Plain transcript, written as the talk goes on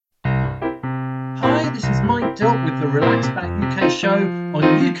this is Mike Dilt with the Relax Back UK show on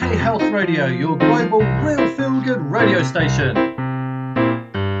UK Health Radio, your global real feel-good radio station.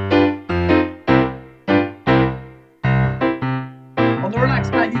 On the Relax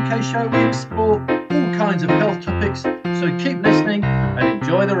Back UK show, we explore all kinds of health topics, so keep listening and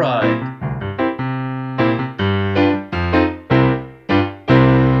enjoy the ride.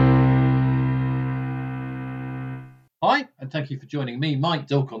 Hi, and thank you for joining me, Mike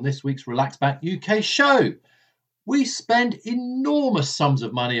Dilk, on this week's Relax Back UK show. We spend enormous sums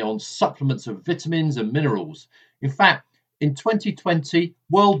of money on supplements of vitamins and minerals. In fact, in 2020,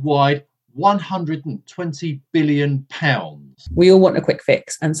 worldwide, £120 billion. We all want a quick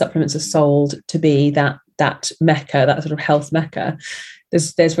fix, and supplements are sold to be that mecca, that sort of health mecca.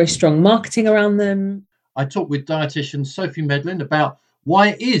 There's very strong marketing around them. I talked with dietitian Sophie Medlin about why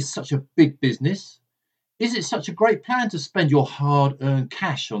it is such a big business. Is it such a great plan to spend your hard-earned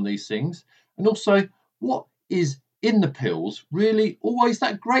cash on these things? And also, what is in the pills really always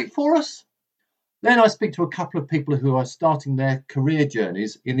that great for us? Then I speak to a couple of people who are starting their career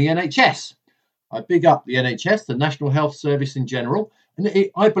journeys in the NHS. I big up the NHS, the National Health Service in general, and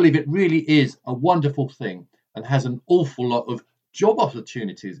I believe it really is a wonderful thing and has an awful lot of job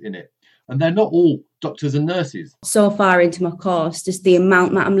opportunities in it. And they're not all doctors and nurses. So far into my course, just the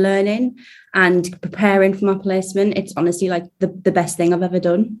amount that I'm learning and preparing for my placement, it's honestly like the best thing I've ever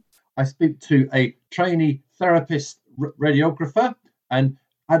done. I speak to a trainee therapist radiographer and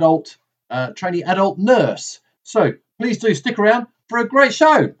trainee adult nurse. So please do stick around for a great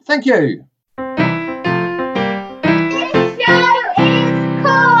show. Thank you. This show is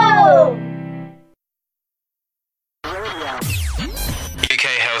cool. UK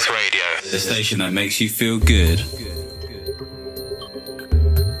Health Radio, the station that makes you feel good.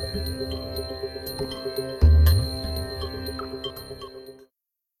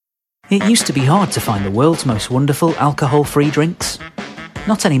 It used to be hard to find the world's most wonderful alcohol-free drinks.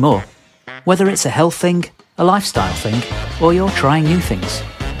 Not anymore. Whether it's a health thing, a lifestyle thing, or you're trying new things,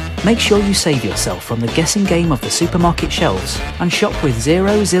 make sure you save yourself from the guessing game of the supermarket shelves and shop with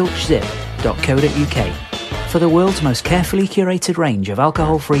zerozilchzip.co.uk for the world's most carefully curated range of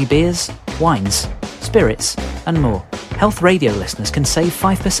alcohol-free beers, wines, spirits, and more. Health Radio listeners can save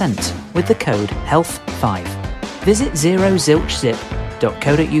 5% with the code HEALTH5. Visit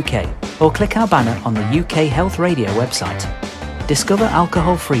zerozilchzip.co.uk or click our banner on the UK Health Radio website. Discover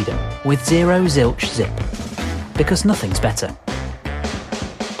alcohol freedom with Zero Zilch Zip, because nothing's better.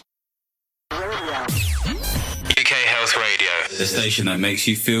 UK Health Radio, the station that makes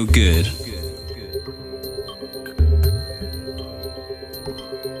you feel good.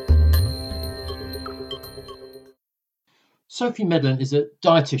 Sophie Medlin is a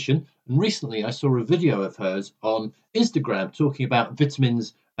dietitian, and recently I saw a video of hers on Instagram talking about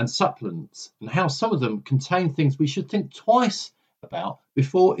vitamins and supplements and how some of them contain things we should think twice about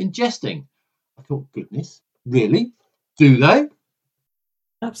before ingesting. I thought, goodness, really? Do they?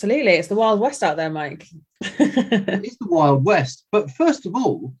 Absolutely. It's the Wild West out there, Mike. It is the Wild West. But first of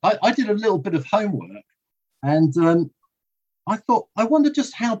all, I did a little bit of homework, and I thought, I wonder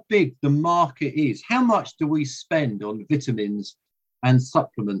just how big the market is. How much do we spend on vitamins and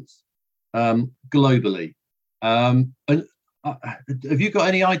supplements globally? And have you got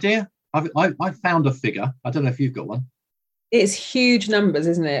any idea? I found a figure. I don't know if you've got one. It's huge numbers,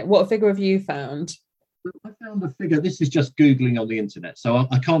 isn't it? What figure have you found? I found a figure. This is just Googling on the internet, so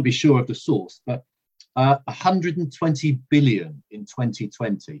I can't be sure of the source, but 120 billion in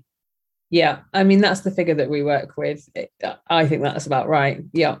 2020. Yeah, I mean, that's the figure that we work with. I think that's about right.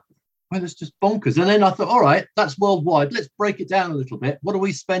 Yeah. Well, it's just bonkers. And then I thought, all right, that's worldwide. Let's break it down a little bit. What do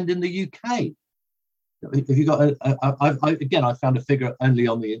we spend in the UK? Have you got I found a figure only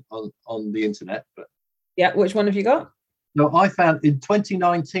on the internet, but yeah, which one have you got? No, I found in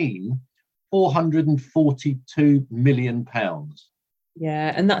 2019 £442 million.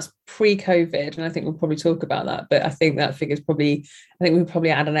 Yeah, and that's pre-COVID, and I think we'll probably talk about that. But I think that figure's probably, I think we'll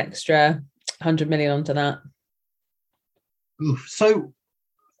probably add an extra 100 million onto that. Oof. So,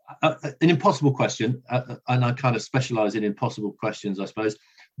 an impossible question, and I kind of specialise in impossible questions, I suppose.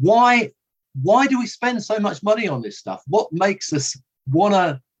 Why do we spend so much money on this stuff? What makes us want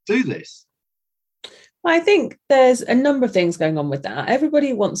to do this? I think there's a number of things going on with that.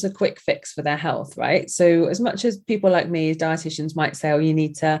 Everybody wants a quick fix for their health, right? So as much as people like me, as dietitians, might say, oh, you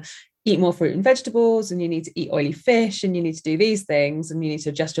need to eat more fruit and vegetables, and you need to eat oily fish, and you need to do these things, and you need to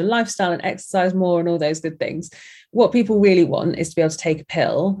adjust your lifestyle and exercise more and all those good things. What people really want is to be able to take a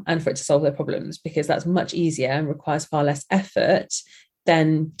pill and for it to solve their problems, because that's much easier and requires far less effort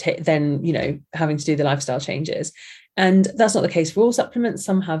than having to do the lifestyle changes. And that's not the case for all supplements.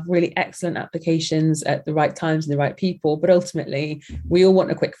 Some have really excellent applications at the right times and the right people, but ultimately we all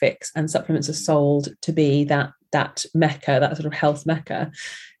want a quick fix, and supplements are sold to be that mecca, that sort of health mecca.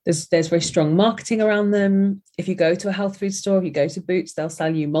 There's very strong marketing around them. If you go to a health food store, if you go to Boots, they'll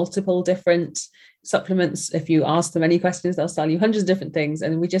sell you multiple different supplements. If you ask them any questions, they'll sell you hundreds of different things,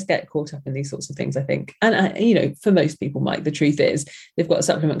 and we just get caught up in these sorts of things, I think. And for most people, Mike, the truth is they've got a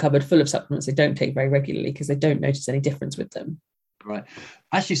supplement cupboard full of supplements they don't take very regularly because they don't notice any difference with them. Right.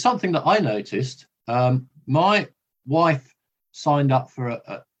 Actually, something that I noticed, my wife signed up for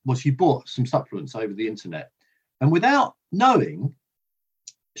she bought some supplements over the internet, and without knowing,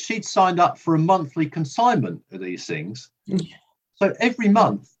 she'd signed up for a monthly consignment of these things. So every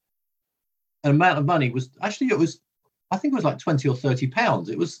month, an amount of money was I think it was like £20 or £30.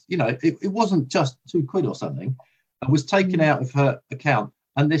 It was, it wasn't just £2 or something. It was taken out of her account,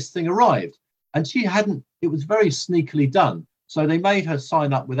 and this thing arrived, and it was very sneakily done. So they made her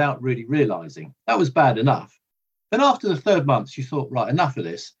sign up without really realizing. That was bad enough. Then after the third month, she thought, right, enough of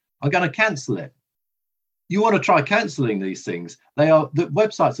this. I'm going to cancel it. You want to try cancelling these things. The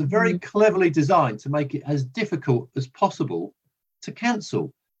websites are very cleverly designed to make it as difficult as possible to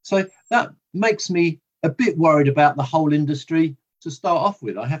cancel. So that makes me a bit worried about the whole industry to start off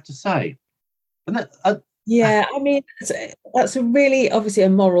with, I have to say. And that, yeah, I mean, that's a really obviously a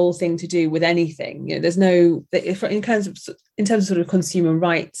moral thing to do with anything. There's no, in terms of sort of consumer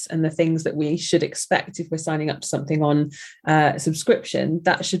rights and the things that we should expect if we're signing up to something on subscription,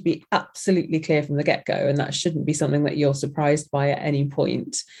 that should be absolutely clear from the get-go, and that shouldn't be something that you're surprised by at any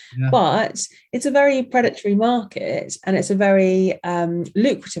point. Yeah. But it's a very predatory market, and it's a very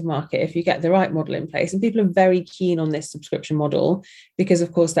lucrative market if you get the right model in place. And people are very keen on this subscription model because,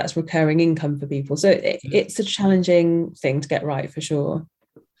 of course, that's recurring income for people. So it's a challenging thing to get right, for sure.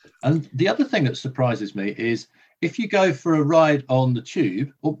 And the other thing that surprises me is if you go for a ride on the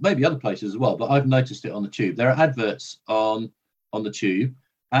tube, or maybe other places as well, but I've noticed it on the tube, there are adverts on the tube.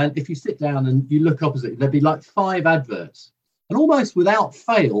 And if you sit down and you look opposite, there'd be like 5 adverts. And almost without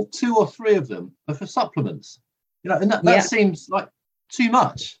fail, 2 or 3 of them are for supplements. And that seems like too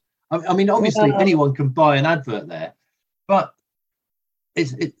much. I mean, obviously anyone can buy an advert there, but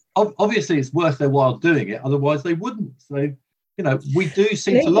obviously it's worth their while doing it. Otherwise they wouldn't. So, we do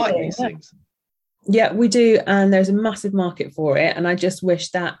seem to like these things. Yeah, we do. And there's a massive market for it. And I just wish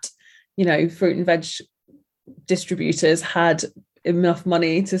that, fruit and veg distributors had enough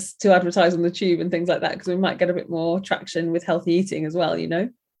money to advertise on the tube and things like that, because we might get a bit more traction with healthy eating as well,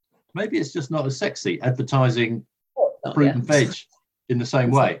 Maybe it's just not as sexy advertising fruit and veg in the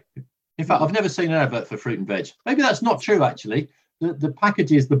same way. In fact, I've never seen an advert for fruit and veg. Maybe that's not true, actually. The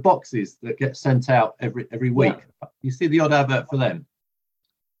packages, the boxes that get sent out every week. Yeah. You see the odd advert for them.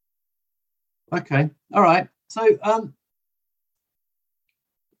 Okay, all right. So,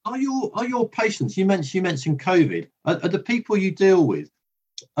 are your patients? You mentioned COVID. Are the people you deal with?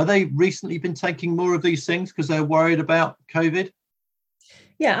 Are they recently been taking more of these things because they're worried about COVID?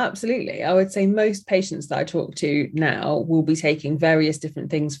 Yeah, absolutely. I would say most patients that I talk to now will be taking various different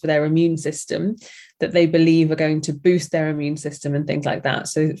things for their immune system that they believe are going to boost their immune system and things like that.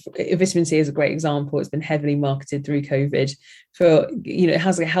 So vitamin C is a great example. It's been heavily marketed through COVID for, it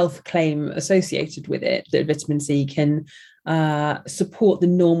has a health claim associated with it that vitamin C can support the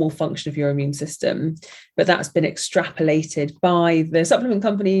normal function of your immune system, but that's been extrapolated by the supplement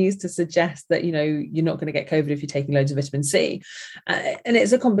companies to suggest that you're not going to get COVID if you're taking loads of vitamin C, and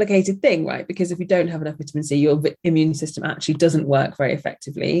it's a complicated thing, right? Because if you don't have enough vitamin C, your immune system actually doesn't work very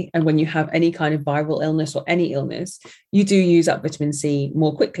effectively, and when you have any kind of viral illness or any illness, you do use up vitamin C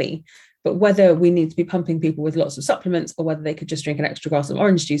more quickly. But whether we need to be pumping people with lots of supplements or whether they could just drink an extra glass of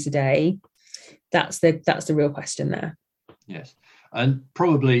orange juice a day, that's the real question there. Yes, and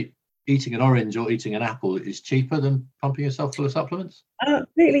probably eating an orange or eating an apple is cheaper than pumping yourself full of supplements.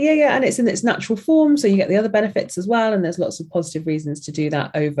 Absolutely, yeah, and it's in its natural form, so you get the other benefits as well. And there's lots of positive reasons to do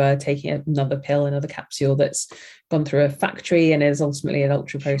that over taking another pill, another capsule that's gone through a factory and is ultimately an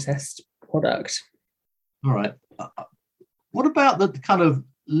ultra processed product. All right. What about the kind of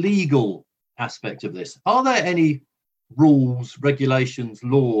legal aspect of this? Are there any rules, regulations,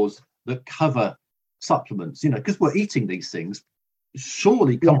 laws that cover supplements, because we're eating these things?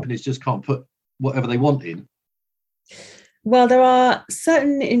 Surely companies just can't put whatever they want in. Well, there are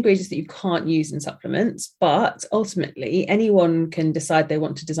certain ingredients that you can't use in supplements, but ultimately anyone can decide they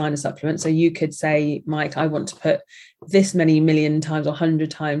want to design a supplement. So you could say, Mike, I want to put this many million times or 100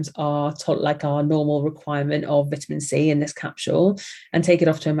 times our normal requirement of vitamin C in this capsule, and take it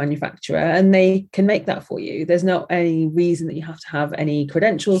off to a manufacturer, and they can make that for you. There's not any reason that you have to have any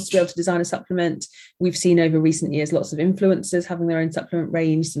credentials to be able to design a supplement. We've seen over recent years lots of influencers having their own supplement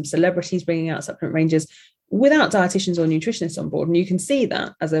range, some celebrities bringing out supplement ranges without dietitians or nutritionists on board. And you can see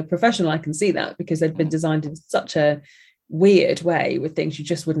that as a professional, I can see that because they've been designed in such a weird way with things you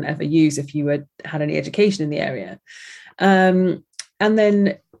just wouldn't ever use if you had any education in the area. And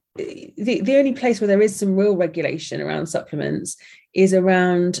then the only place where there is some real regulation around supplements is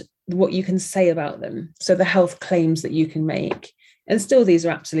around what you can say about them. So the health claims that you can make. And still, these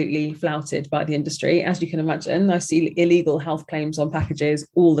are absolutely flouted by the industry, as you can imagine. I see illegal health claims on packages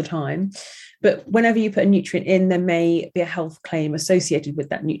all the time. But whenever you put a nutrient in, there may be a health claim associated with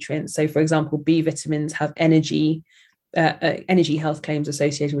that nutrient. So, for example, B vitamins have energy health claims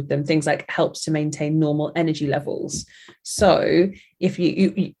associated with them. Things like helps to maintain normal energy levels. So, if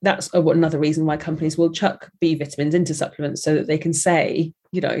you that's another reason why companies will chuck B vitamins into supplements so that they can say,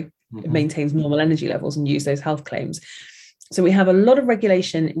 it maintains normal energy levels and use those health claims. So we have a lot of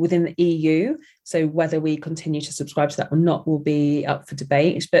regulation within the EU. So whether we continue to subscribe to that or not will be up for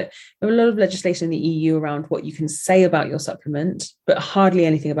debate. But there are a lot of legislation in the EU around what you can say about your supplement, but hardly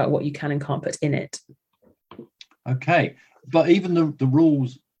anything about what you can and can't put in it. Okay. But even the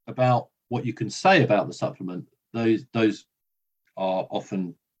rules about what you can say about the supplement, those are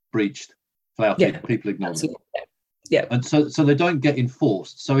often breached, flouted, people ignore them. Yeah. And so they don't get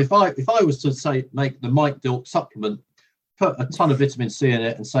enforced. So if I was to say, make the Mike Dilk supplement, put a ton of vitamin C in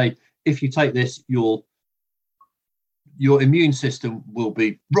it and say, if you take this, your immune system will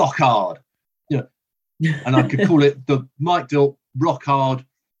be rock hard, and I could call it the Mike Dilk rock hard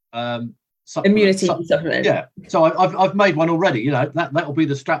immunity supplement. Yeah. So I've made one already. That'll be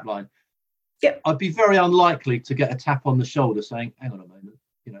the strap line. Yep. I'd be very unlikely to get a tap on the shoulder saying, "Hang on a moment,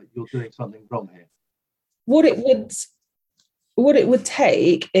 you're doing something wrong here." What it would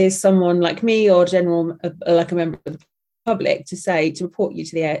take is someone like me or like a member of the public to report you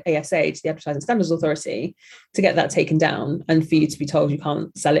to the ASA, to the Advertising Standards Authority, to get that taken down and for you to be told you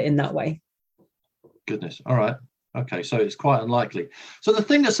can't sell it in that way. Goodness. All right. Okay. So it's quite unlikely. So the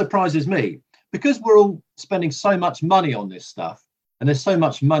thing that surprises me, because we're all spending so much money on this stuff and there's so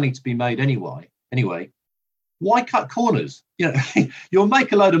much money to be made anyway, why cut corners? You'll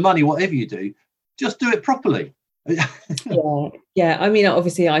make a load of money, whatever you do, just do it properly. Yeah. I mean,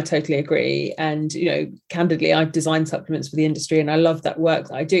 obviously, I totally agree. And, candidly, I've designed supplements for the industry and I love that work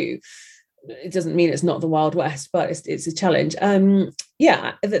that I do. It doesn't mean it's not the Wild West, but it's a challenge.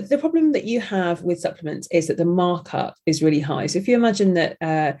 The problem that you have with supplements is that the markup is really high. So if you imagine that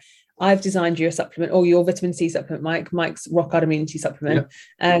I've designed you a supplement, or your vitamin C supplement, Mike's Rock Hard Immunity supplement,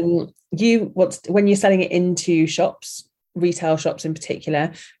 when you're selling it into shops, retail shops in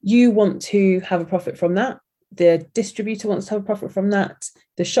particular, you want to have a profit from that. The distributor wants to have a profit from that.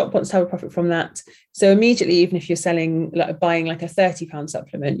 The shop wants to have a profit from that. So immediately, even if you're buying like a £30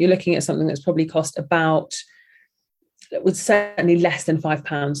 supplement, you're looking at something that's probably cost certainly less than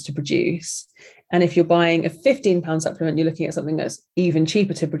 £5 to produce. And if you're buying a £15 supplement, you're looking at something that's even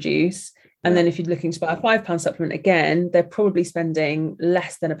cheaper to produce. And then if you're looking to buy a £5 supplement, again, they're probably spending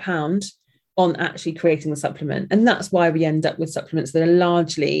less than £1 on actually creating the supplement. And that's why we end up with supplements that are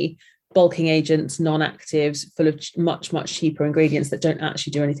largely bulking agents, non-actives, full of much, much cheaper ingredients that don't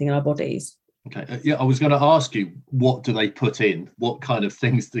actually do anything in our bodies. Okay. I was going to ask you, what do they put in? What kind of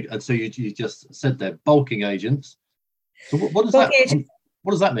things? And so you just said they're bulking agents. So what does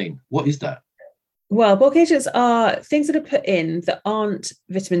what does that mean? What is that? Well, bulk agents are things that are put in that aren't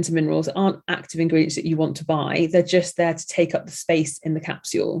vitamins and minerals, aren't active ingredients that you want to buy. They're just there to take up the space in the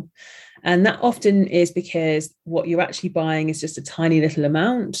capsule. And that often is because what you're actually buying is just a tiny little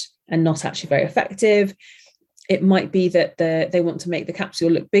amount and not actually very effective. It might be that they want to make the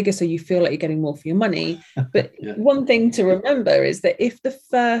capsule look bigger so you feel like you're getting more for your money. But one thing to remember is that if the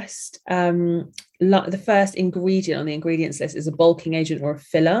first ingredient on the ingredients list is a bulking agent or a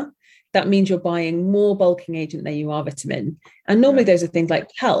filler, that means you're buying more bulking agent than you are vitamin. And normally those are things like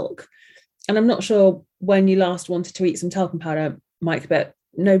talc. And I'm not sure when you last wanted to eat some talcum powder, Mike, but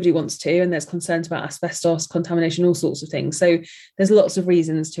nobody wants to. And there's concerns about asbestos, contamination, all sorts of things. So there's lots of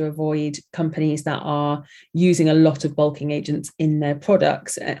reasons to avoid companies that are using a lot of bulking agents in their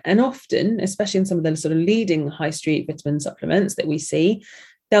products. And often, especially in some of the sort of leading high street vitamin supplements that we see,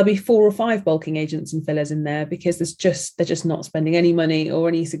 there'll be 4 or 5 bulking agents and fillers in there because they're just not spending any money or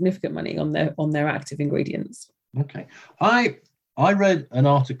any significant money on their active ingredients. Okay. I read an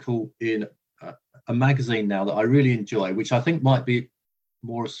article in a magazine now that I really enjoy, which I think might be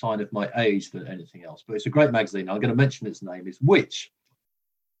more a sign of my age than anything else, but it's a great magazine. I'm going to mention its name. It's Which,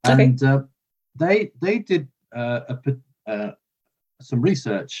 and they did some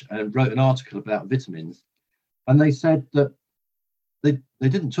research and wrote an article about vitamins, and they said that they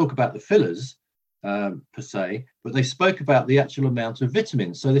didn't talk about the fillers per se, but they spoke about the actual amount of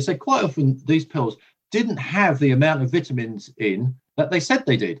vitamins. So they said quite often these pills didn't have the amount of vitamins in that they said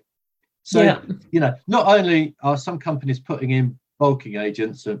they did. So, not only are some companies putting in bulking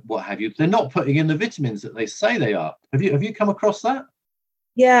agents and what have you, they're not putting in the vitamins that they say they are. Have you come across that?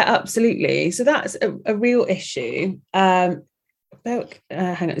 Yeah, absolutely. So that's a real issue. Hang on,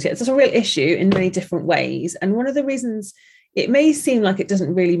 it's a real issue in many different ways. And one of the reasons it may seem like it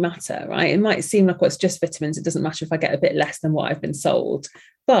doesn't really matter, right? It might seem like, well, it's just vitamins. It doesn't matter if I get a bit less than what I've been sold.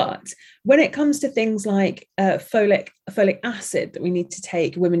 But when it comes to things like folic acid that women need to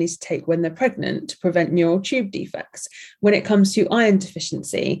take when they're pregnant to prevent neural tube defects, when it comes to iron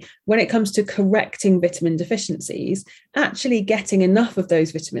deficiency, when it comes to correcting vitamin deficiencies, actually getting enough of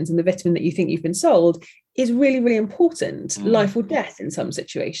those vitamins and the vitamin that you think you've been sold is really, really important, life or death in some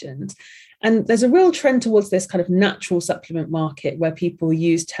situations. And there's a real trend towards this kind of natural supplement market where people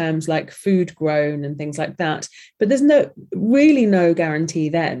use terms like food grown and things like that. But there's no guarantee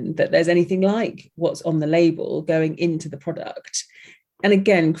then that there's anything like what's on the label going into the product. And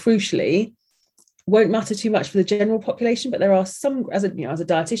again, crucially, won't matter too much for the general population, but there are some, as a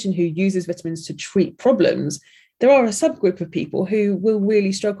dietitian who uses vitamins to treat problems, there are a subgroup of people who will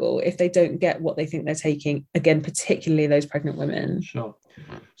really struggle if they don't get what they think they're taking, again, particularly those pregnant women. Sure.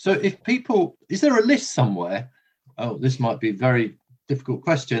 So is there a list somewhere? Oh, this might be a very difficult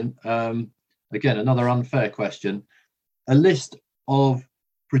question. Again, another unfair question. A list of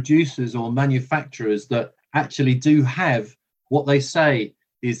producers or manufacturers that actually do have what they say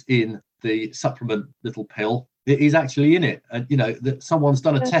is in the supplement little pill. It is actually in it. And, that someone's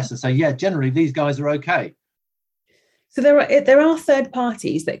done a test and say, yeah, generally these guys are okay. So there are third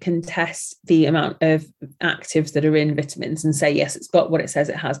parties that can test the amount of actives that are in vitamins and say, yes, it's got what it says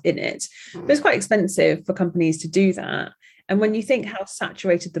it has in it. But it's quite expensive for companies to do that. And when you think how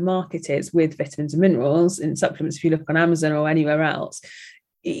saturated the market is with vitamins and minerals in supplements, if you look on Amazon or anywhere else,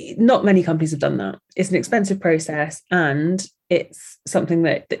 not many companies have done that. It's an expensive process and it's something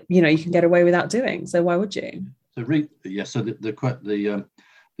that you can get away without doing. So why would you? So the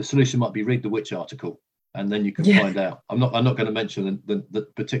solution might be read the Which article. And then you can find out. I'm not going to mention the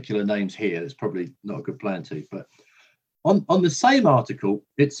particular names here. It's probably not a good plan to. But on the same article,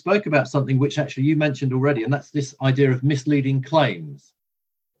 it spoke about something which actually you mentioned already, and that's this idea of misleading claims.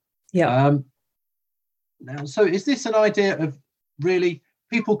 Yeah. Now, so is this an idea of really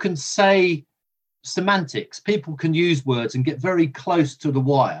people can say semantics? People can use words and get very close to the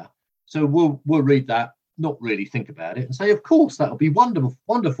wire. So we'll read that, not really think about it, and say, of course, that'll be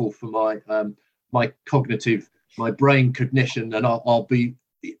wonderful for my cognitive, my brain cognition, and I'll be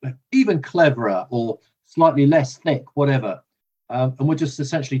even cleverer or slightly less thick, whatever. And we're just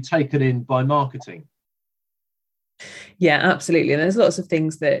essentially taken in by marketing. Yeah, absolutely. And there's lots of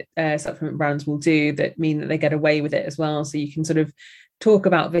things that supplement brands will do that mean that they get away with it as well. So you can sort of talk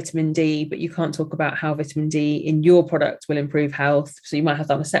about vitamin D, but you can't talk about how vitamin D in your product will improve health. So you might have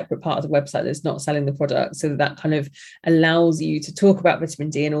that on a separate part of the website that's not selling the product. So that kind of allows you to talk about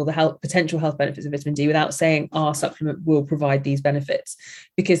vitamin D and all the potential health benefits of vitamin D without saying our supplement will provide these benefits,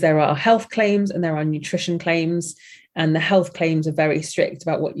 because there are health claims and there are nutrition claims. And the health claims are very strict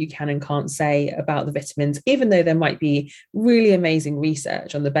about what you can and can't say about the vitamins, even though there might be really amazing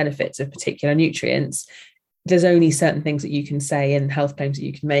research on the benefits of particular nutrients. There's only certain things that you can say and health claims that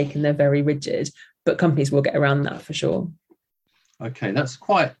you can make, and they're very rigid, but companies will get around that for sure. Okay, that's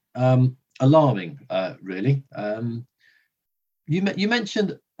quite alarming, really. You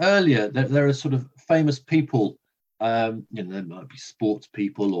mentioned earlier that there are sort of famous people, there might be sports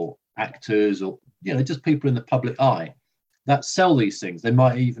people or actors or, just people in the public eye that sell these things. They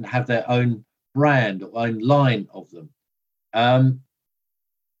might even have their own brand or own line of them.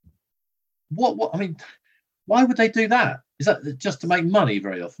 Why would they do that? Is that just to make money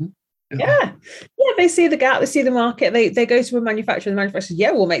very often? Yeah, they see the gap, they see the market, they go to a manufacturer, and the manufacturer says,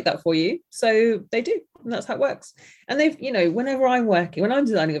 yeah, we'll make that for you. So they do, and that's how it works. And they've, whenever when I'm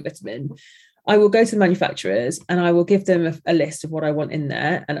designing a vitamin, I will go to the manufacturers and I will give them a list of what I want in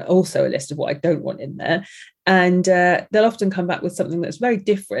there, and also a list of what I don't want in there. And they'll often come back with something that's very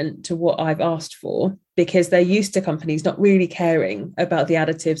different to what I've asked for, because they're used to companies not really caring about the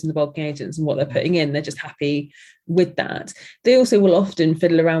additives and the bulking agents and what they're putting in. They're just happy with that. They also will often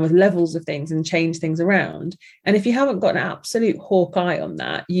fiddle around with levels of things and change things around. And if you haven't got an absolute hawk eye on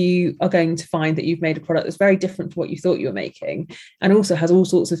that, you are going to find that you've made a product that's very different to what you thought you were making, and also has all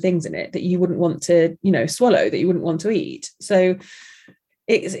sorts of things in it that you wouldn't want to, swallow, that you wouldn't want to eat. So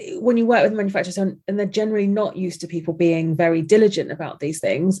it's when you work with manufacturers and they're generally not used to people being very diligent about these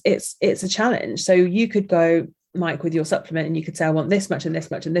things, it's a challenge. So you could go, Mike, with your supplement, and you could say, I want this much and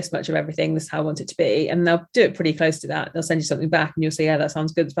this much and this much of everything. This is how I want it to be. And they'll do it pretty close to that. They'll send you something back and you'll say, yeah, that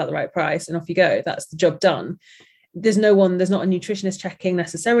sounds good. It's about the right price. And off you go. That's the job done. There's not a nutritionist checking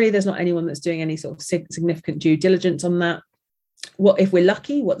necessarily. There's not anyone that's doing any sort of significant due diligence on that. What, if we're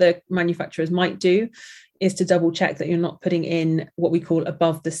lucky, what the manufacturers might do is to double check that you're not putting in what we call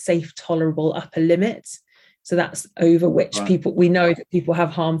above the safe tolerable upper limit. So that's over which we know that people have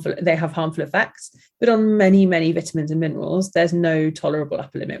harmful effects. But on many, many vitamins and minerals, there's no tolerable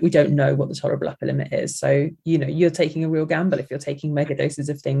upper limit. We don't know what the tolerable upper limit is. So, you're taking a real gamble if you're taking mega doses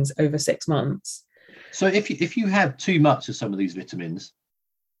of things over 6 months. So if you have too much of some of these vitamins,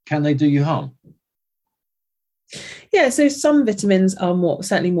 can they do you harm? Yeah, so some vitamins are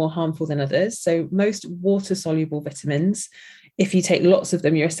certainly more harmful than others. So most water-soluble vitamins, if you take lots of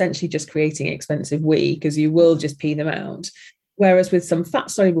them, you're essentially just creating expensive wee, because you will just pee them out. Whereas with some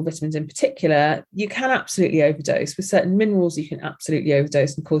fat-soluble vitamins in particular, you can absolutely overdose. With certain minerals, you can absolutely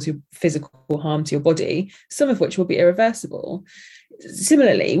overdose and cause you physical harm to your body, some of which will be irreversible.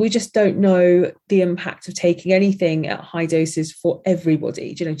 Similarly, we just don't know the impact of taking anything at high doses for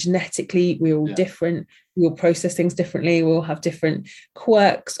everybody. Genetically, we're all different. We all process things differently. We'll have different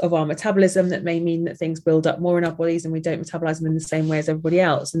quirks of our metabolism that may mean that things build up more in our bodies and we don't metabolize them in the same way as everybody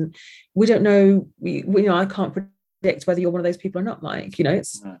else. And we don't know, I can't predict whether you're one of those people or not, Mike.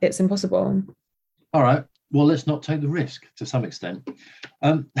 It's impossible. All right. Well, let's not take the risk to some extent.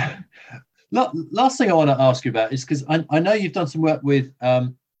 Last thing I want to ask you about is, because I know you've done some work with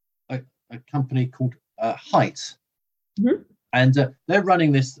a company called Height, and they're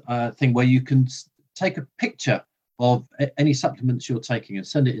running this thing where you can take a picture of any supplements you're taking and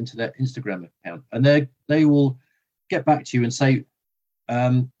send it into their Instagram account, and they will get back to you and say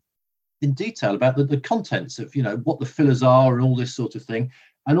in detail about the contents of what the fillers are and all this sort of thing,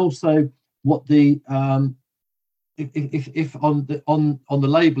 and also what the if on the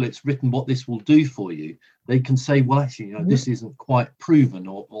label it's written what this will do for you, they can say, well, actually, this isn't quite proven,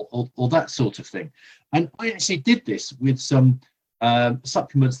 or that sort of thing. And I actually did this with some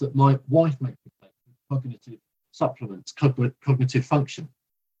supplements that my wife makes, cognitive supplements, cognitive function,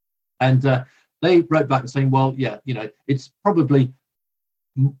 and they wrote back and saying, well, yeah, it's probably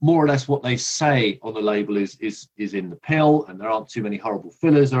more or less what they say on the label is in the pill, and there aren't too many horrible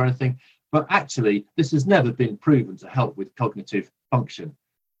fillers or anything. But actually, this has never been proven to help with cognitive function.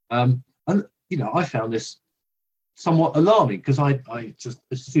 And, I found this somewhat alarming, because I just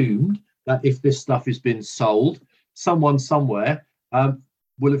assumed that if this stuff has been sold, someone somewhere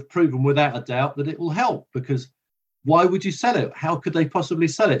will have proven without a doubt that it will help, because why would you sell it? How could they possibly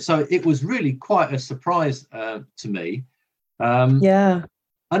sell it? So it was really quite a surprise to me. And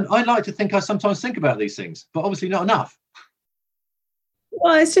I like to think I sometimes think about these things, but obviously not enough.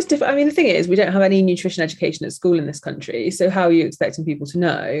 Well, it's just different. I mean, the thing is, we don't have any nutrition education at school in this country. So how are you expecting people to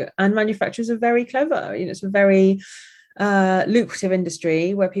know? And manufacturers are very clever. It's a very lucrative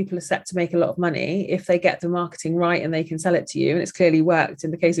industry where people are set to make a lot of money if they get the marketing right and they can sell it to you. And it's clearly worked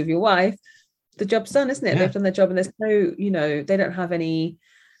in the case of your wife. The job's done, isn't it? Yeah. They've done their job, and there's no, they don't have any.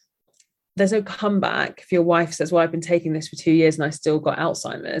 There's no comeback. If your wife says, well, I've been taking this for 2 years and I still got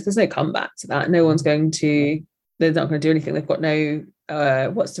Alzheimer's, there's no comeback to that. No one's going to, they're not going to do anything. They've got no,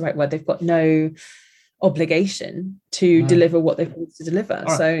 what's the right word? They've got no obligation to deliver what they've wanted to deliver.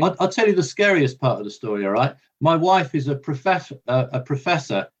 Right. So I'll tell you the scariest part of the story, all right? My wife is a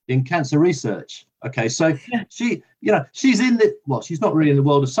professor in cancer research. Okay, so she, she's in the, well, she's not really in the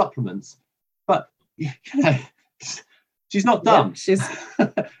world of supplements, but, she's not dumb. She's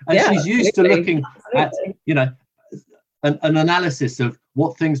used to looking at, an analysis of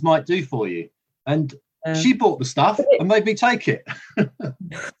what things might do for you. And she bought the stuff and made me take it.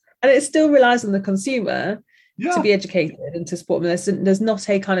 And it still relies on the consumer to be educated and to support them. There's not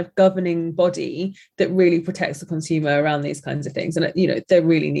a kind of governing body that really protects the consumer around these kinds of things. And, there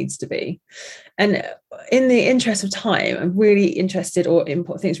really needs to be. And in the interest of time, I'm really interested, I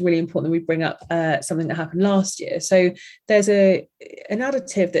think it's really important that we bring up something that happened last year. So there's an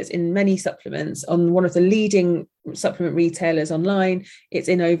additive that's in many supplements on one of the leading supplement retailers online. It's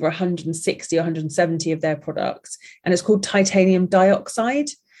in over 160 or 170 of their products, and it's called titanium dioxide.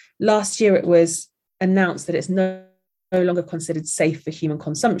 Last year it was announced that it's no longer considered safe for human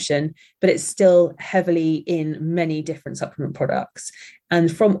consumption, but it's still heavily in many different supplement products. And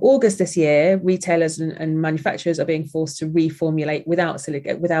from August this year, retailers and manufacturers are being forced to reformulate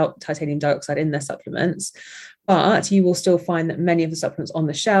without titanium dioxide in their supplements. But you will still find that many of the supplements on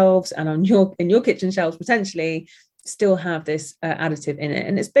the shelves and in your kitchen shelves potentially still have this additive in it.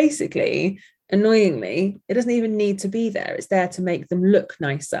 And it's basically, annoyingly, it doesn't even need to be there. It's there to make them look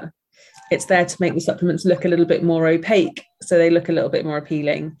nicer. It's there to make the supplements look a little bit more opaque, so they look a little bit more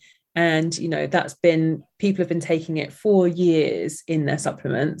appealing. And, people have been taking it for years in their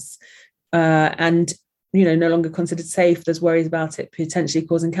supplements and, no longer considered safe. There's worries about it potentially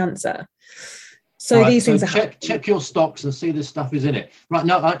causing cancer. So these things are check your stocks and see this stuff is in it. Right.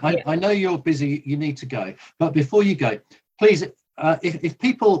 No, I know you're busy. You need to go. But before you go, please,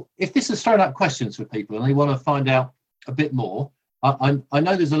 if this has thrown out questions for people and they want to find out a bit more, I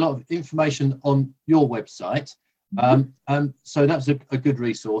know there's a lot of information on your website, so that's a good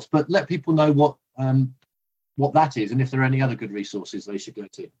resource. But let people know what that is, and if there are any other good resources they should go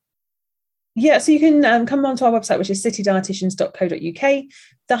to. Yeah, so you can come onto our website, which is citydietitians.co.uk.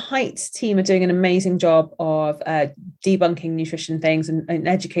 The Heights team are doing an amazing job of debunking nutrition things and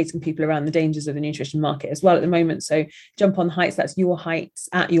educating people around the dangers of the nutrition market as well at the moment. So jump on Heights, that's Your Heights,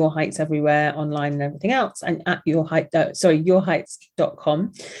 at Your Heights everywhere, online and everything else, and at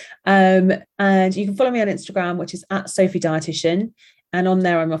yourheights.com. And you can follow me on Instagram, which is at Sophie Dietitian. And on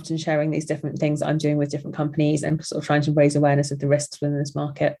there, I'm often sharing these different things that I'm doing with different companies and sort of trying to raise awareness of the risks within this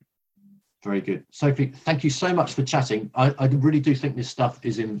market. Very good. Sophie, thank you so much for chatting. I really do think this stuff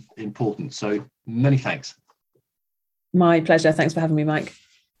is important. So many thanks. My pleasure. Thanks for having me, Mike.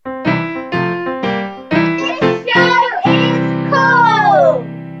 This show is cool!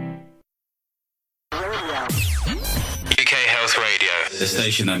 UK Health Radio, the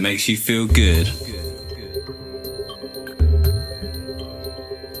station that makes you feel good.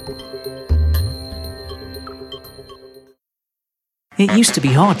 It used to be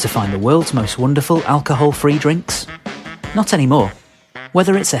hard to find the world's most wonderful alcohol-free drinks. Not anymore.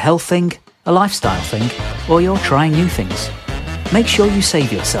 Whether it's a health thing, a lifestyle thing, or you're trying new things, make sure you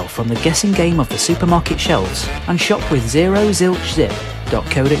save yourself from the guessing game of the supermarket shelves and shop with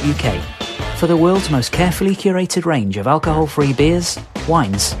zerozilchzip.co.uk for the world's most carefully curated range of alcohol-free beers,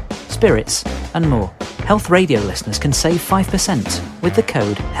 wines, spirits, and more. Health Radio listeners can save 5% with the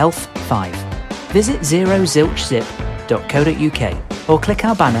code HEALTH5. Visit zerozilchzip.co.uk or click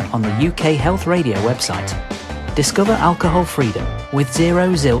our banner on the UK Health Radio website. Discover alcohol freedom with Zero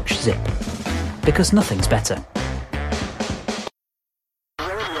Zilch Zip, because nothing's better.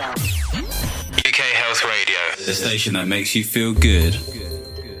 UK Health Radio, the station that makes you feel good.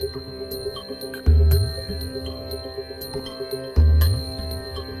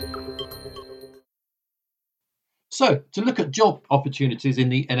 So, to look at job opportunities in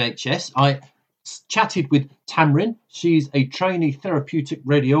the NHS, I chatted with Tamrin. She's a trainee therapeutic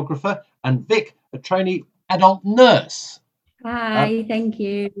radiographer, and Vic, a trainee adult nurse. Hi, thank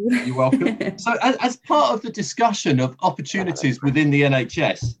you. You're welcome. So as part of the discussion of opportunities within the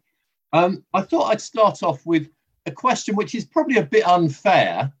NHS, I thought I'd start off with a question which is probably a bit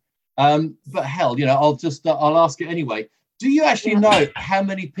unfair, but hell, I'll ask it anyway. Do you actually know how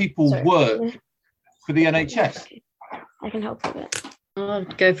many people work for the NHS? I can help with it.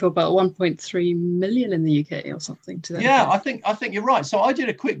 I'd go for about 1.3 million in the UK or something. To that effect. I think you're right. So I did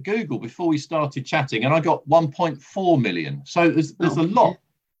a quick Google before we started chatting, and I got 1.4 million. So there's a lot.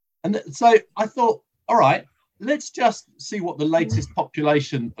 And so I thought, all right, let's just see what the latest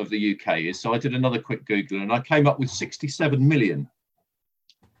population of the UK is. So I did another quick Google, and I came up with 67 million.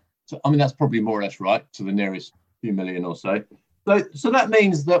 So I mean, that's probably more or less right, to the nearest few million or so. So that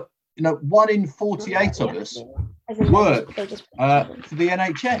means that 1 in 48 of us work for the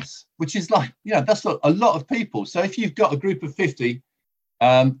NHS, which is that's a lot of people. So if you've got a group of 50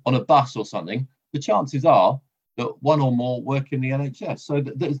 on a bus or something, the chances are that one or more work in the NHS. So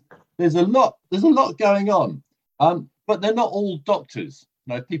there's a lot going on, but they're not all doctors.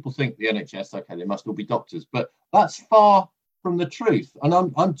 People think the NHS, okay, they must all be doctors, but that's far from the truth. And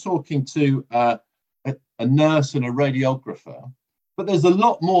I'm talking to a nurse and a radiographer, but there's a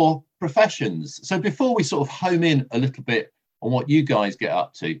lot more professions. So before we sort of home in a little bit on what you guys get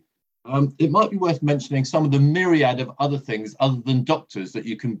up to, it might be worth mentioning some of the myriad of other things other than doctors that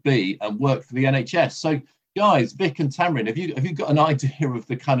you can be and work for the NHS. So guys, Vic and Tamrin, have you got an idea of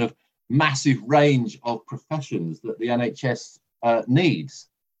the kind of massive range of professions that the NHS needs?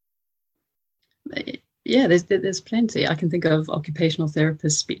 Yeah, there's plenty. I can think of occupational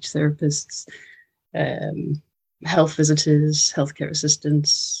therapists, speech therapists, health visitors, healthcare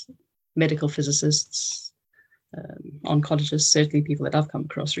assistants, medical physicists, oncologists, certainly people that I've come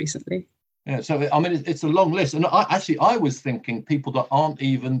across recently. Yeah, so I mean, it's a long list. And I was thinking people that aren't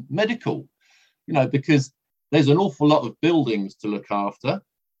even medical, because there's an awful lot of buildings to look after,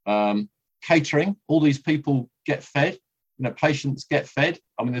 catering, all these people get fed, patients get fed.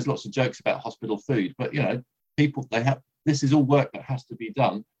 I mean, there's lots of jokes about hospital food, but, people, this is all work that has to be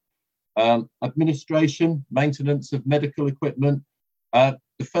done. Administration, maintenance of medical equipment. The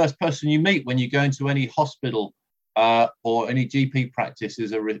first person you meet when you go into any hospital or any GP practice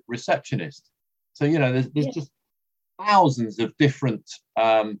is a receptionist. So, there's just thousands of different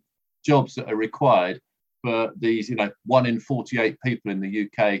jobs that are required for these, 1 in 48 people in the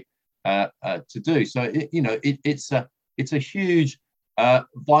UK to do. So, it's a huge,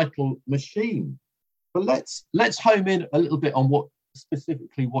 vital machine. But let's home in a little bit on what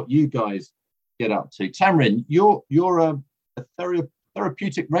you guys get up to. Tamrin, you're a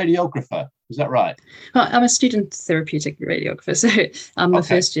therapeutic radiographer. Is that right? Well, I'm a student therapeutic radiographer, so I'm a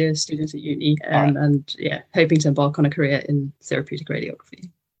first year student at uni, and hoping to embark on a career in therapeutic radiography.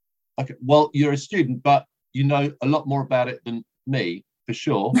 Okay, well, you're a student, but you know a lot more about it than me, for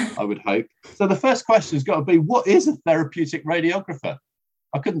sure, I would hope. So the first question has got to be, what is a therapeutic radiographer?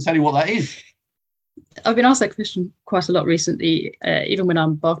 I couldn't tell you what that is. I've been asked that question quite a lot recently. Even when I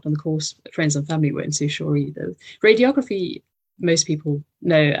embarked on the course, friends and family weren't too sure either. Radiography, most people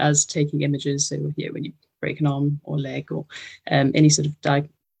know as taking images. So when you break an arm or leg, or any sort of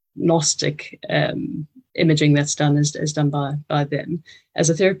diagnostic imaging that's done is done by them. As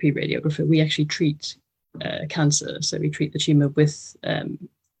a therapy radiographer, we actually treat cancer. So we treat the tumor with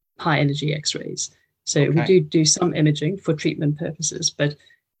high energy X-rays. So we do some imaging for treatment purposes, but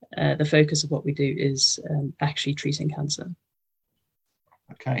the focus of what we do is actually treating cancer.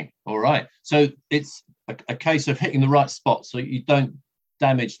 Okay, all right. So it's a case of hitting the right spot, so you don't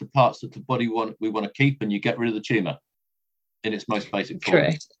damage the parts that the body we want to keep, and you get rid of the tumor in its most basic form.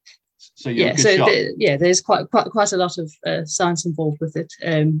 Correct. So you're a good shot. There's quite a lot of science involved with it.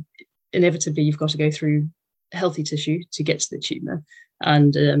 Inevitably, you've got to go through healthy tissue to get to the tumor,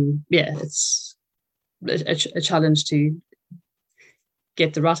 and it's a challenge to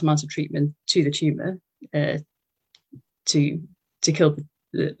get the right amount of treatment to the tumor to kill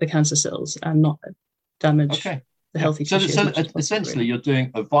the cancer cells and not damage the healthy tissue. So essentially, you're doing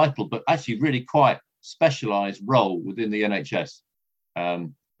a vital but actually really quite specialised role within the NHS.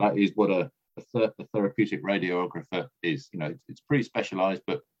 That is what a therapeutic radiographer is. It's pretty specialised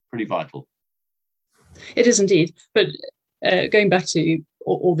but pretty vital. It is indeed. But going back to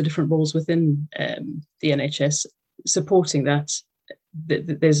all the different roles within the NHS, supporting that,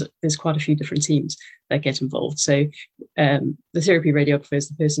 there's quite a few different teams that get involved. So the therapy radiographer is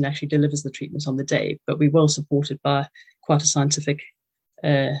the person who actually delivers the treatment on the day, but we will support it by quite a scientific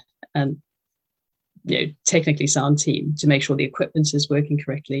and technically sound team to make sure the equipment is working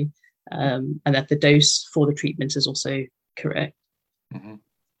correctly, and that the dose for the treatment is also correct. Mm-hmm.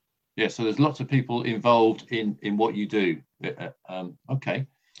 Yeah, so there's lots of people involved in what you do. Okay.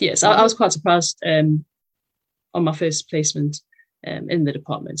 Yes, I was quite surprised on my first placement in the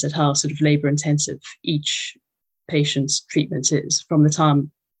department at how sort of labour intensive each patient's treatment is, from the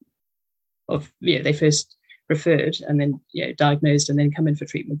time of they first referred and then diagnosed and then come in for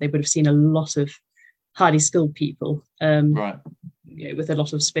treatment. They would have seen a lot of highly skilled people with a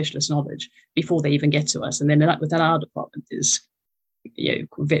lot of specialist knowledge before they even get to us, and then within our department is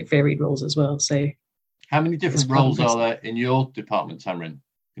varied roles as well. So how many different roles are there in your department, Tamrin?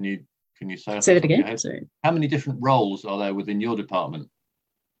 Can you say that again? Sorry. How many different roles are there within your department?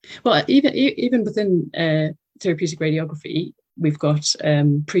 Well, even within therapeutic radiography, we've got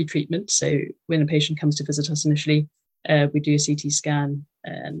pre-treatment. So when a patient comes to visit us initially, we do a CT scan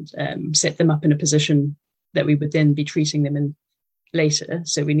and set them up in a position that we would then be treating them in later.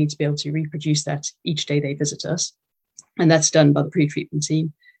 So we need to be able to reproduce that each day they visit us. And that's done by the pre-treatment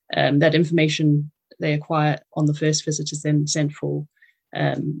team. That information they acquire on the first visit is then sent to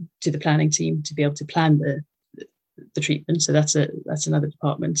the planning team to be able to plan the treatment. So that's another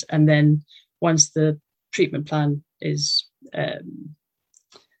department. And then once the treatment plan is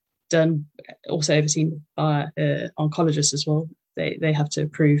done, also overseen by oncologists as well, they have to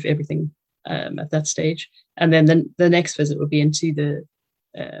approve everything at that stage. And then the next visit will be into the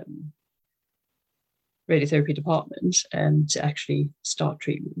radiotherapy department to actually start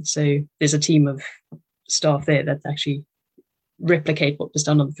treatment. So there's a team of staff there that actually replicate what was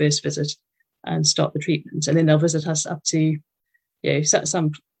done on the first visit and start the treatment. And then they'll visit us up to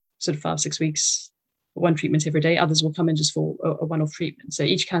some sort of 5-6 weeks one treatment every day. Others will come in just for a one-off treatment. So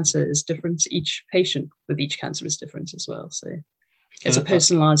each cancer is different. Each patient with each cancer is different as well. So it's a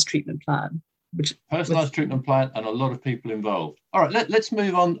personalised treatment plan. Treatment plan, and a lot of people involved. All right, let's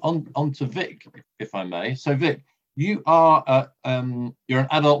move on to Vic, if I may. So Vic, you are you're an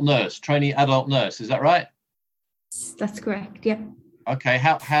adult nurse, trainee adult nurse, is that right? That's correct. Yeah. Okay.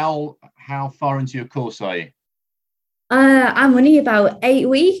 How far into your course are you? I'm only about 8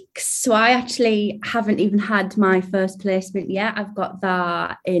 weeks, so I actually haven't even had my first placement yet. I've got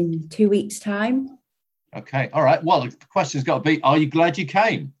that in 2 weeks' time. Okay. All right. Well, the question's got to be: are you glad you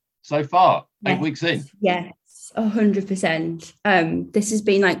came so far? Yes. 8 weeks in. Yes, 100%. This has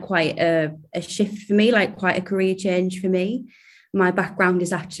been like quite a shift for me, like quite a career change for me. My background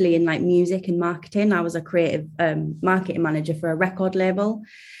is actually in like music and marketing. I was a creative marketing manager for a record label.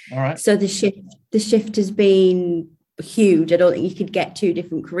 All right. So the shift has been huge. I don't think you could get two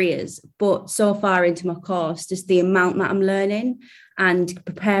different careers, but so far into my course, just the amount that I'm learning and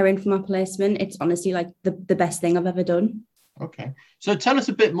preparing for my placement, it's honestly like the best thing I've ever done. Okay. So tell us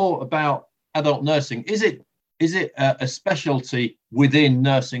a bit more about adult nursing. Is it a specialty within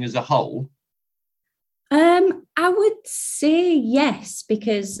nursing as a whole? I would say yes,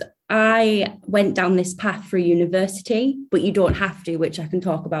 because I went down this path through university, but you don't have to, which I can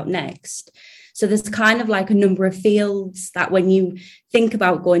talk about next. So there's kind of like a number of fields that when you think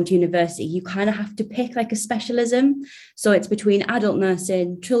about going to university, you kind of have to pick like a specialism. So it's between adult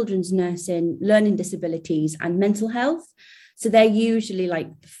nursing, children's nursing, learning disabilities, and mental health. So they're usually like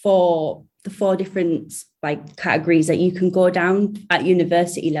the four different like categories that you can go down at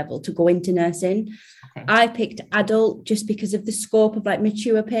university level to go into nursing. Okay. I picked adult just because of the scope of like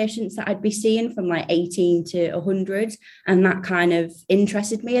mature patients that I'd be seeing from like 18 to 100. And that kind of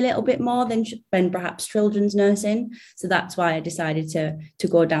interested me a little bit more than perhaps children's nursing. So that's why I decided to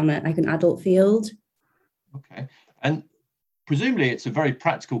go down like an adult field. Okay. And presumably it's a very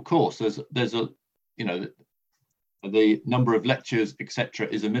practical course. There's a, the number of lectures, etc.,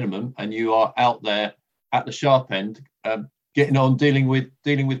 is a minimum, and you are out there at the sharp end, getting on dealing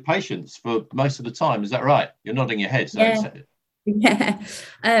with patients for most of the time. Is that right? You're nodding your head. So yeah.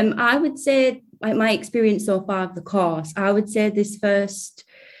 I would say, like, my experience so far of the course, I would say this first,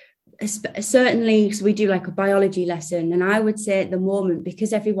 certainly, so we do like a biology lesson, and I would say at the moment,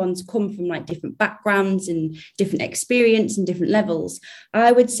 because everyone's come from like different backgrounds and different experience and different levels,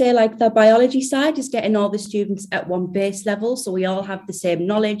 I would say like the biology side is getting all the students at one base level, so we all have the same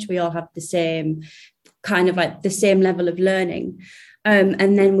knowledge, we all have the same kind of like the same level of learning.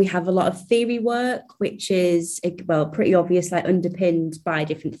 And then we have a lot of theory work, which is, well, pretty obvious, like underpinned by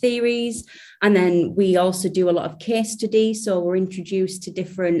different theories. And then we also do a lot of case studies. So we're introduced to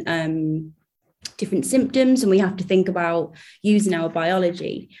different symptoms, and we have to think about using our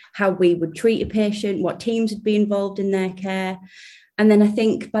biology, how we would treat a patient, what teams would be involved in their care. And then I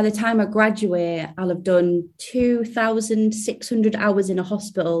think by the time I graduate, I'll have done 2,600 hours in a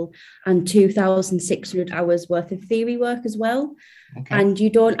hospital and 2,600 hours worth of theory work as well. Okay. And you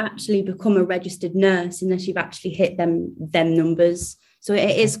don't actually become a registered nurse unless you've actually hit them numbers. So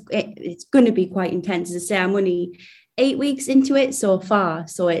it's going to be quite intense. As I say, I'm only 8 weeks into it so far.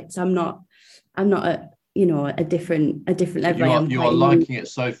 So I'm not at a different level. You are liking it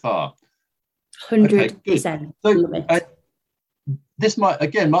so far. 100%. So, this might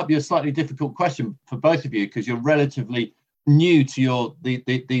be a slightly difficult question for both of you because you're relatively new to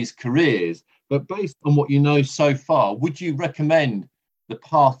these careers. But based on what you know so far, would you recommend the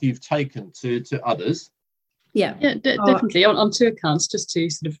path you've taken to others? Yeah, definitely. On two accounts, just to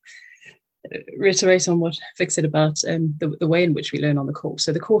sort of reiterate on what Vic said about the way in which we learn on the course.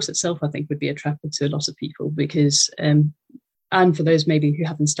 So the course itself, I think, would be attractive to a lot of people because, and for those maybe who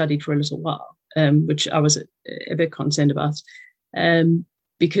haven't studied for a little while, which I was a bit concerned about,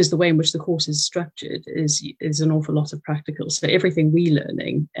 because the way in which the course is structured is an awful lot of practical. So everything we're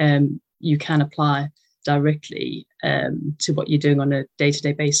learning, you can apply directly to what you're doing on a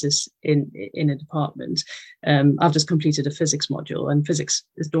day-to-day basis in a department. I've just completed a physics module, and physics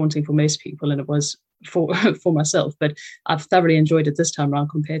is daunting for most people, and it was for myself, but I've thoroughly enjoyed it this time around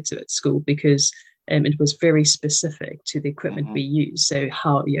compared to at school because it was very specific to the equipment we use, so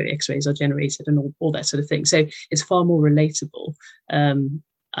how X-rays are generated and all that sort of thing. So it's far more relatable,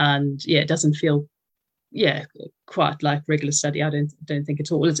 and it doesn't feel quite like regular study. I don't think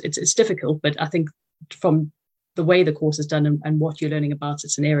at all. It's difficult, but I think from the way the course is done and what you're learning about,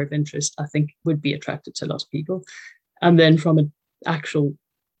 it's an area of interest I think would be attractive to a lot of people. And then from an actual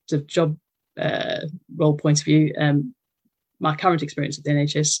sort of job role point of view, my current experience at the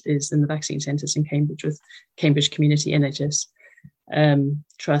NHS is in the vaccine centres in Cambridge with Cambridge Community NHS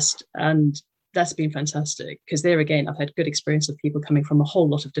Trust. And that's been fantastic, because there again, I've had good experience of people coming from a whole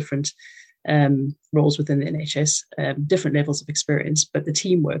lot of different roles within the NHS, different levels of experience, but the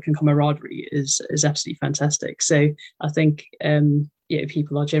teamwork and camaraderie is absolutely fantastic. So I think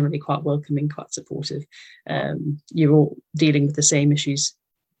people are generally quite welcoming, quite supportive. You're all dealing with the same issues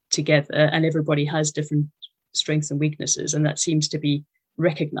together, and everybody has different strengths and weaknesses, and that seems to be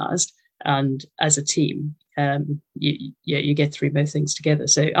recognised. And as a team, you get through both things together.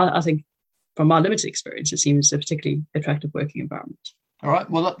 So I think, from my limited experience, it seems a particularly attractive working environment. All right.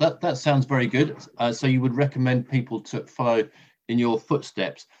 Well, that sounds very good. So you would recommend people to follow in your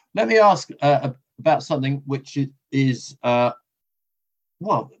footsteps. Let me ask about something which is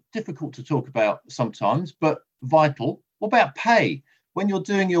difficult to talk about sometimes, but vital. What about pay? When you're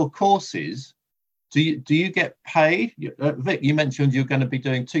doing your courses, do you get paid? Vic, you mentioned you're going to be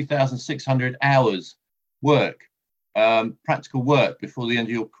doing 2,600 hours work, practical work before the end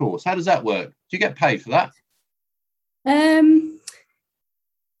of your course. How does that work? Do you get paid for that?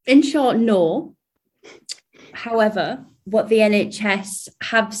 In short, no. However, what the NHS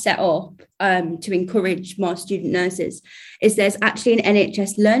have set up to encourage more student nurses is there's actually an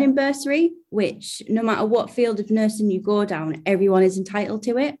NHS learning bursary, which no matter what field of nursing you go down, everyone is entitled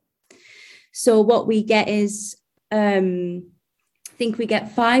to it. So what we get is, I think we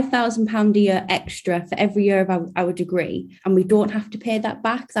get £5,000 a year extra for every year of our degree, and we don't have to pay that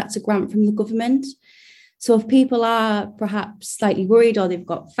back. That's a grant from the government. So if people are perhaps slightly worried, or they've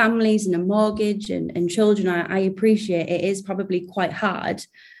got families and a mortgage and children, I appreciate it is probably quite hard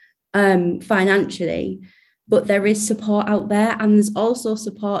financially, but there is support out there. And there's also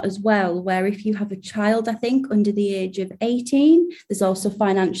support as well, where if you have a child, I think, under the age of 18, there's also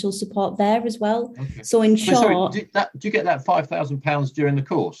financial support there as well. Okay. So in short... Sorry, do you get that £5,000 during the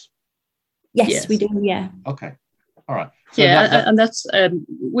course? Yes, we do, yeah. Okay, all right. So and that's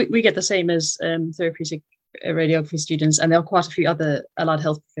we get the same as therapeutic radiography students, and there are quite a few other allied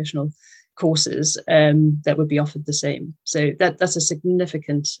health professional courses that would be offered the same. So that's a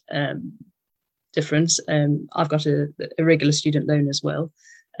significant difference. I've got a regular student loan as well,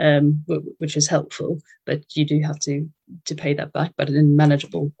 which is helpful, but you do have to pay that back, but in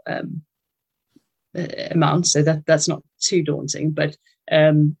manageable amounts. So that's not too daunting, but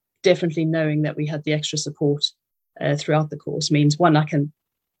definitely knowing that we had the extra support throughout the course means, one,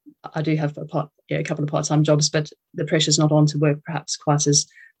 I do have a couple of part-time jobs, but the pressure's not on to work perhaps quite as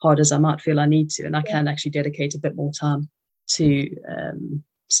hard as I might feel I need to, and I can actually dedicate a bit more time to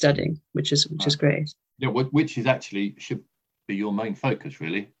studying, which is great. Yeah, which is actually should be your main focus,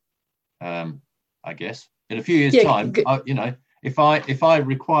 really. I guess in a few years' time, if I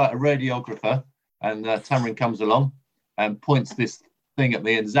require a radiographer and Tamarin comes along and points this thing at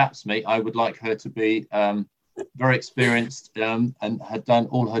me and zaps me, I would like her to be very experienced and had done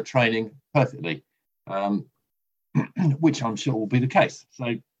all her training perfectly, which I'm sure will be the case.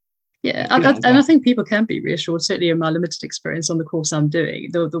 So I think people can be reassured, certainly in my limited experience on the course I'm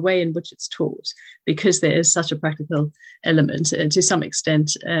doing, the way in which it's taught, because there is such a practical element, and to some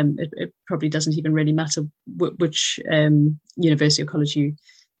extent it probably doesn't even really matter which university or college you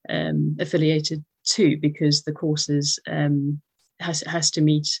affiliated to, because the courses has to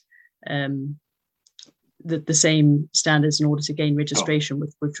meet the same standards in order to gain registration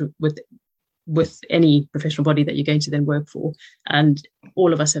with any professional body that you're going to then work for. And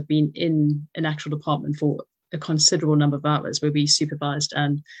all of us have been in an actual department for a considerable number of hours where we supervised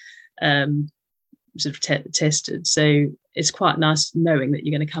and sort of tested. So it's quite nice knowing that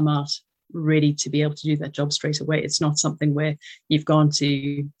you're going to come out ready to be able to do that job straight away. It's not something where you've gone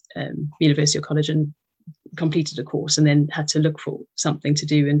to university or college and completed a course and then had to look for something to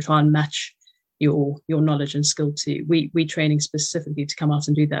do and try and match your knowledge and skill to. We training specifically to come out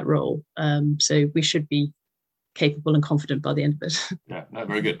and do that role. So we should be capable and confident by the end of it. Yeah, no,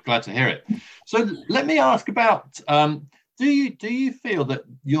 very good. Glad to hear it. So let me ask about, do you feel that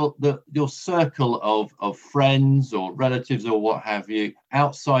your circle of friends or relatives or what have you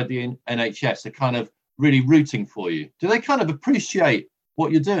outside the NHS are kind of really rooting for you? Do they kind of appreciate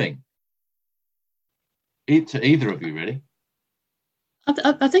what you're doing? To either of you, really?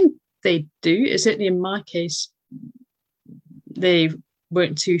 I think they do. Certainly in my case, they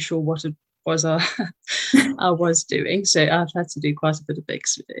weren't too sure what it was I was doing, so I've had to do quite a bit of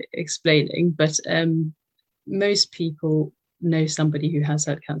explaining, but most people know somebody who has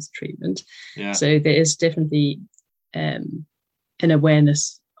had cancer treatment. So there is definitely an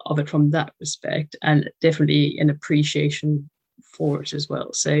awareness of it from that respect, and definitely an appreciation for it as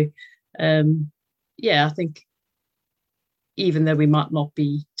well. So I think even though we might not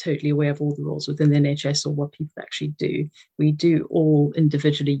be totally aware of all the roles within the NHS or what people actually do, we do all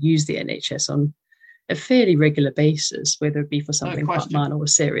individually use the NHS on a fairly regular basis, whether it be for something quite minor or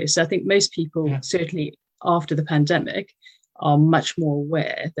serious. So I think most people, certainly after the pandemic, are much more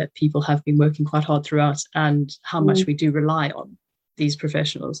aware that people have been working quite hard throughout and how much we do rely on these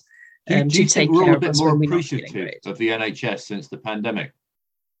professionals to take care of us when we're not feeling great. Of the NHS since the pandemic?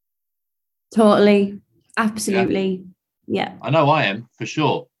 Totally. Absolutely. Yeah. I know I am, for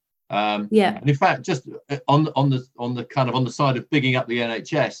sure. And in fact, just on the side of bigging up the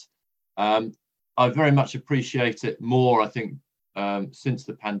NHS, I very much appreciate it more, I think, since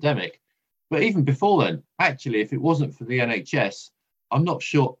the pandemic. But even before then, actually, if it wasn't for the NHS, I'm not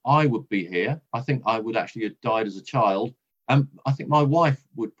sure I would be here. I think I would actually have died as a child. And I think my wife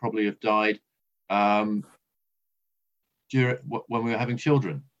would probably have died when we were having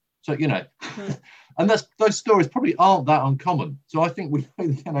children. So, you know, and those stories probably aren't that uncommon. So I think we know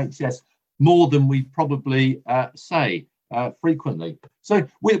the NHS more than we probably say frequently. So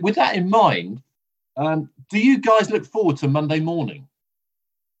with that in mind, do you guys look forward to Monday morning?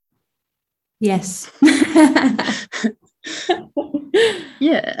 Yes.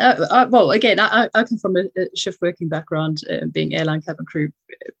 Well, again, I come from a shift working background, being airline cabin crew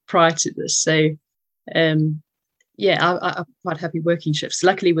prior to this. So, I'm quite happy working shifts.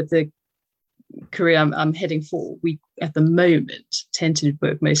 Luckily, with the career I'm heading for, we at the moment tend to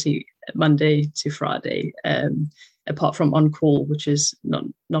work mostly Monday to Friday, apart from on call, which is not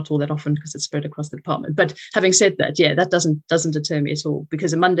all that often because it's spread across the department. But having said that, that doesn't deter me at all,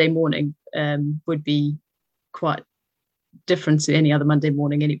 because a Monday morning would be quite different to any other Monday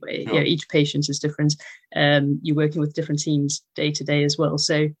morning anyway. Sure. Each patient is different. You're working with different teams day to day as well.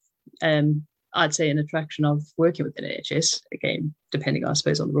 So I'd say an attraction of working with the NHS, again, depending, I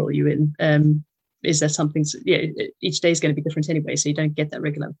suppose, on the role you're in, is that something, each day is going to be different anyway, so you don't get that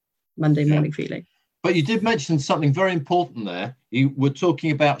regular Monday morning feeling. But you did mention something very important there. You were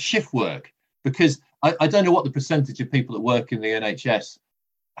talking about shift work, because I don't know what the percentage of people that work in the NHS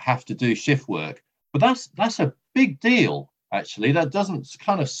have to do shift work, but that's a big deal, actually. That doesn't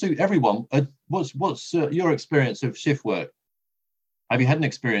kind of suit everyone. What's your experience of shift work? Have you had an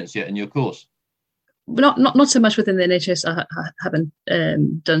experience yet in your course? Not so much within the NHS. I haven't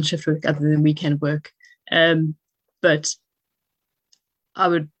done shift work other than weekend work, but I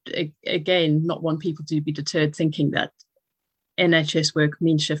would again not want people to be deterred thinking that NHS work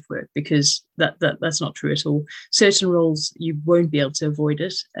means shift work, because that's not true at all. Certain roles you won't be able to avoid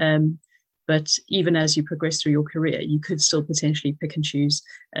it, but even as you progress through your career, you could still potentially pick and choose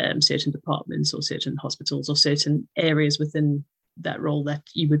certain departments or certain hospitals or certain areas within that role that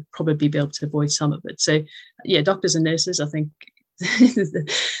you would probably be able to avoid some of it. So doctors and nurses, I think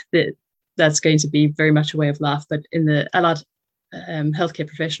that's going to be very much a way of life. But in the allied healthcare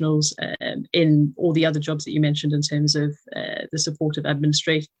professionals, in all the other jobs that you mentioned in terms of the supportive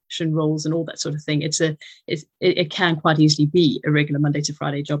administration roles and all that sort of thing, it can quite easily be a regular Monday to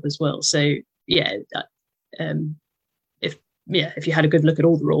Friday job as well. So if you had a good look at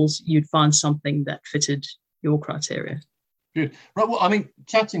all the roles, you'd find something that fitted your criteria. Good. Right. Well, I mean,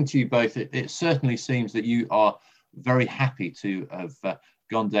 chatting to you both, it certainly seems that you are very happy to have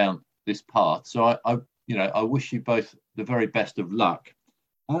gone down this path. So I wish you both the very best of luck.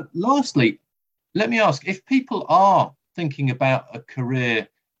 Lastly, let me ask, if people are thinking about a career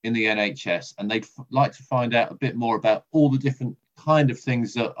in the NHS and they'd like to find out a bit more about all the different kind of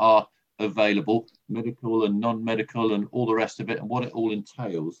things that are available, medical and non-medical and all the rest of it, and what it all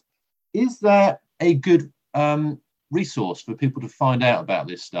entails, is there a good resource for people to find out about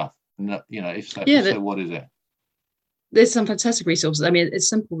this stuff? And if so, what is it? There's some fantastic resources. I mean, it's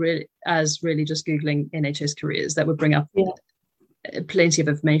simple really as really just Googling NHS careers. That would bring up plenty of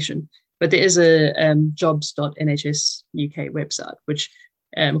information. But there is a jobs.nhs UK website, which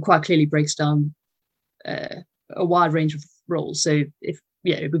quite clearly breaks down a wide range of roles. So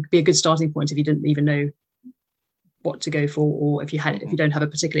it would be a good starting point if you didn't even know what to go for, or if you don't have a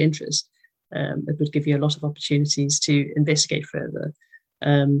particular interest. It would give you a lot of opportunities to investigate further.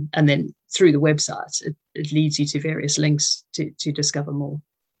 And then through the website, it leads you to various links to discover more.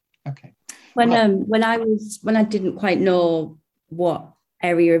 Okay. When I didn't quite know what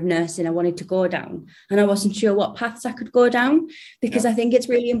area of nursing I wanted to go down, and I wasn't sure what paths I could go down, because I think it's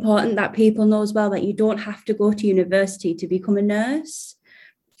really important that people know as well that you don't have to go to university to become a nurse.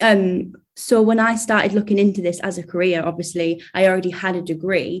 So when I started looking into this as a career, obviously I already had a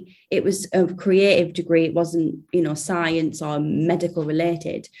degree. It was a creative degree. It wasn't, science or medical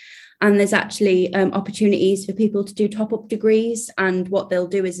related. And there's actually opportunities for people to do top-up degrees. And what they'll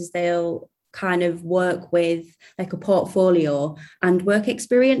do is they'll kind of work with like a portfolio and work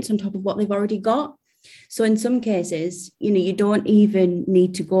experience on top of what they've already got. So in some cases, you don't even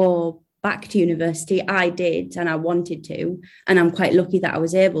need to go back to university. I did, and I wanted to, and I'm quite lucky that I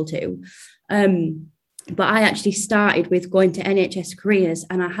was able to. But I actually started with going to NHS careers,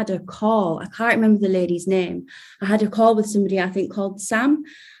 and I had a call. I can't remember the lady's name. I had a call with somebody, I think called Sam,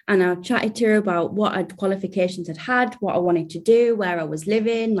 and I chatted to her about what qualifications I'd had, what I wanted to do, where I was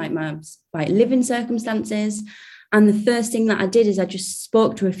living, like my living circumstances. And the first thing that I did is I just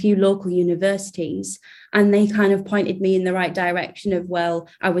spoke to a few local universities, and they kind of pointed me in the right direction of, well,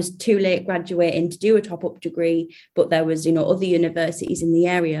 I was too late graduating to do a top-up degree, but there was, other universities in the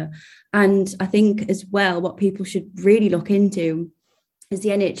area. And I think as well, what people should really look into is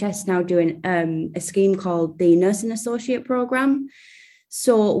the NHS now doing a scheme called the Nursing Associate Programme.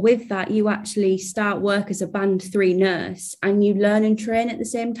 So with that, you actually start work as a band 3 nurse, and you learn and train at the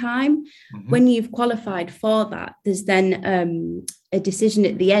same time. Mm-hmm. When you've qualified for that, there's then a decision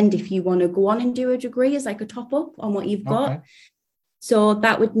at the end if you want to go on and do a degree as like a top up on what you've got. Okay. So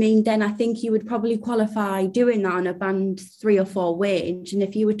that would mean then I think you would probably qualify doing that on a band 3 or 4 wage. And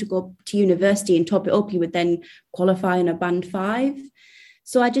if you were to go to university and top it up, you would then qualify in a band 5.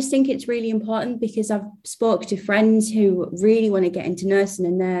 So I just think it's really important, because I've spoke to friends who really want to get into nursing,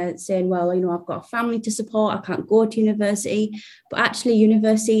 and they're saying, well, I've got a family to support, I can't go to university. But actually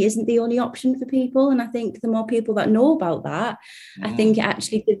university isn't the only option for people. And I think the more people that know about that, I think it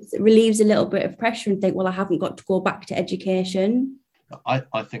actually relieves a little bit of pressure and think, well, I haven't got to go back to education. I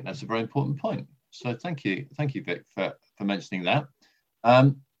think that's a very important point. So thank you, Vic, for mentioning that.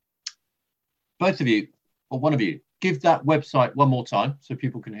 Both of you, or one of you, give that website one more time so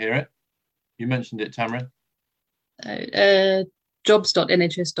people can hear it. You mentioned it, Tamara.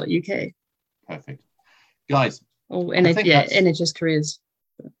 Jobs.nhs.uk. Perfect. Guys. Or NHS careers.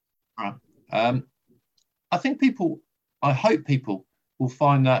 Right. I hope people will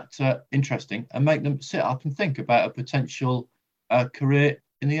find that interesting and make them sit up and think about a potential career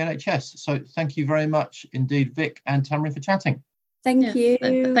in the NHS. So thank you very much indeed, Vic and Tamara, for chatting. Thank you.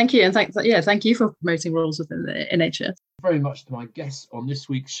 Thank you. And thank you for promoting roles within the NHS. Very much to my guests on this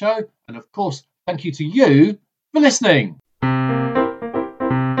week's show. And of course, thank you to you for listening.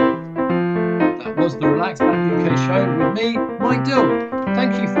 That was the Relax Back UK show with me, Mike Dill.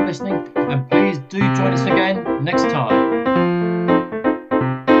 Thank you for listening, and please do join us again next time.